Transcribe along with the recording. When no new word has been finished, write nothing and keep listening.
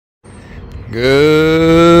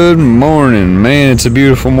Good morning, man. It's a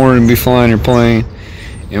beautiful morning to be flying your plane.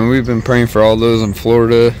 And we've been praying for all those in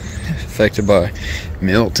Florida affected by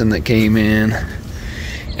Milton that came in,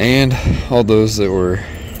 and all those that were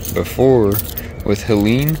before with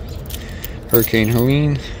Helene, Hurricane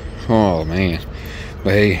Helene. Oh man.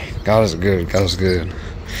 But hey, God is good. God is good.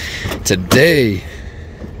 Today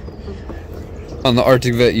on the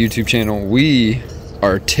Arctic Vet YouTube channel, we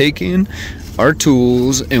are taking our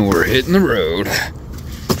tools and we're hitting the road.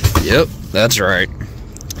 Yep, that's right.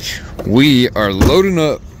 We are loading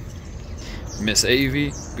up Miss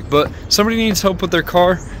Avy, but somebody needs help with their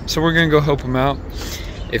car, so we're gonna go help them out.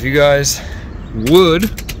 If you guys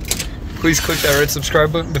would, please click that red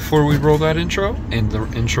subscribe button before we roll that intro, and the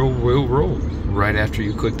intro will roll right after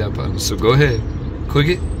you click that button. So go ahead, click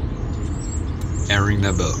it, and ring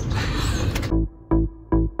that bell.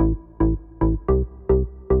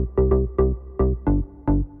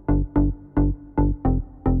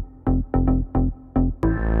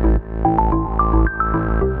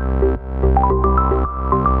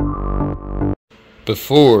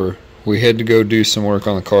 Before we had to go do some work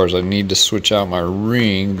on the cars, I need to switch out my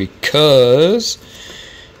ring because,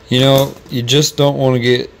 you know, you just don't want to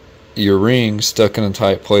get your ring stuck in a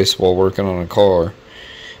tight place while working on a car.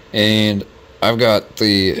 And I've got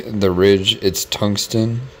the Ridge. It's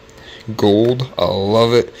tungsten gold. I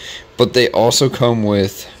love it. But they also come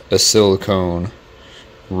with a silicone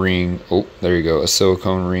ring. Oh, there you go, a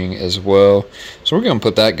silicone ring as well. So we're gonna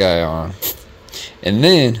put that guy on, and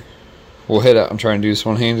then we'll head out. I'm trying to do this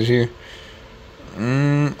one-handed here.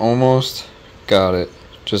 Almost got it,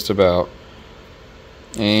 just about.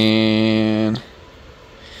 And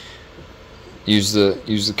use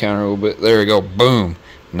the counter a little bit. There we go. Boom.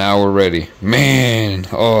 Now we're ready. Man,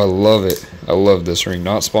 oh, I love it. I love this ring.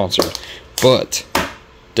 Not sponsored, but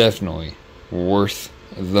definitely worth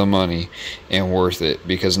the money and worth it,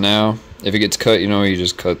 because now if it gets cut, you know, you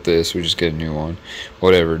just cut this, we just get a new one,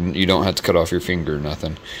 whatever. You don't have to cut off your finger or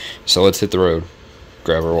nothing. So let's hit the road,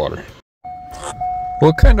 grab our water.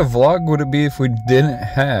 What kind of vlog would it be if we didn't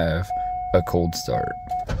have a cold start?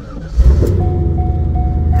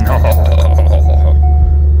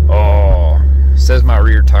 Oh, says my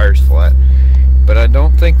rear tire's flat, but I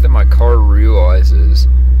don't think that my car realizes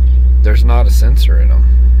there's not a sensor in them.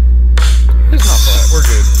 It's not flat, we're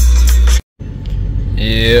good.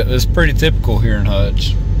 Yeah, that's pretty typical here in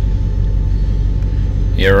Hutch.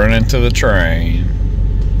 You run into the train.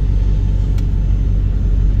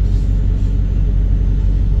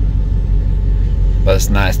 But it's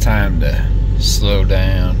a nice time to slow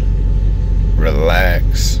down,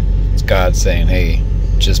 relax. It's God saying, hey,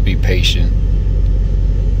 just be patient.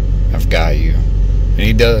 I've got you. And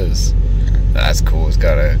he does. That's cool. It's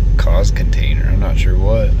got a cause container. I'm not sure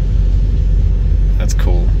what. That's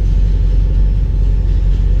cool.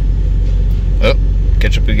 Oh,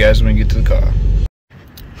 catch up with you guys when we get to the car.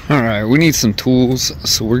 Alright, we need some tools,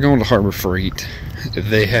 so we're going to Harbor Freight.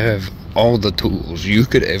 They have all the tools you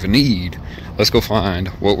could ever need. Let's go find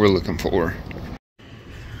what we're looking for.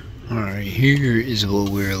 Alright, here is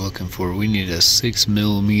what we're looking for. We need a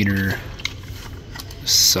 6mm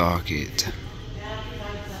socket.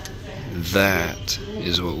 That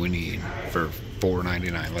is what we need for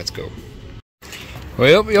 $4.99. Let's go.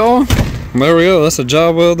 Well, y'all, there we go. That's a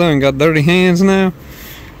job well done. Got dirty hands now.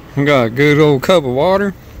 We got a good old cup of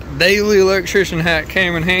water. Daily electrician hat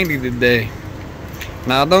came in handy today.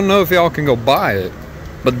 Now, I don't know if y'all can go buy it,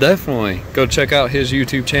 but definitely go check out his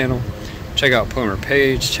YouTube channel. Check out Plumber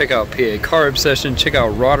Page. Check out PA Car Obsession. Check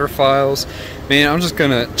out Rotter Files. Man, I'm just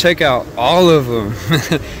going to check out all of them.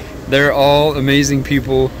 They're all amazing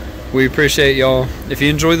people. We appreciate y'all. If you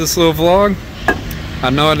enjoyed this little vlog, I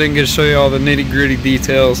know I didn't get to show you all the nitty-gritty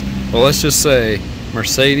details, but let's just say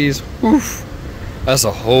Mercedes, oof, that's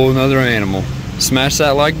a whole nother animal. Smash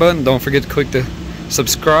that like button. Don't forget to click the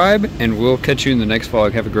subscribe, and we'll catch you in the next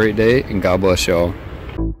vlog. Have a great day, and God bless y'all.